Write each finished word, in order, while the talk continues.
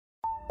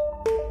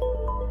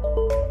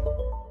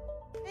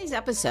today's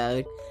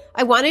episode,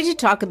 I wanted to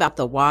talk about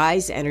the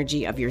wise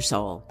energy of your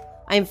soul.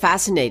 I am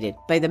fascinated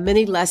by the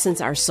many lessons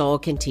our soul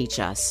can teach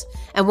us.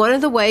 And one of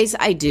the ways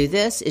I do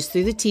this is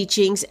through the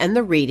teachings and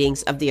the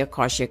readings of the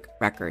Akashic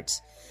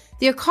Records.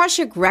 The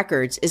Akashic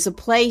Records is a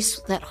place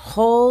that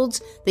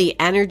holds the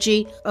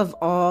energy of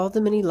all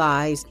the many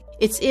lives.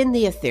 It's in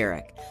the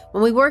etheric.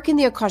 When we work in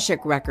the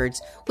Akashic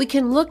Records, we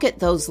can look at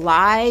those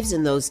lives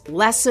and those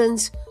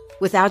lessons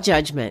without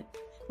judgment.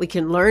 We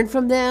can learn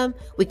from them,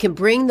 we can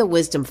bring the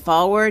wisdom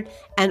forward,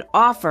 and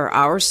offer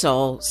our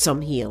soul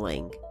some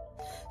healing.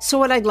 So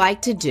what I'd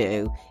like to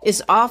do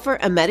is offer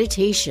a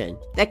meditation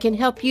that can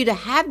help you to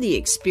have the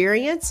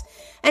experience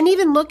and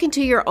even look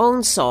into your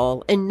own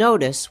soul and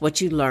notice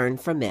what you learn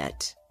from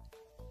it.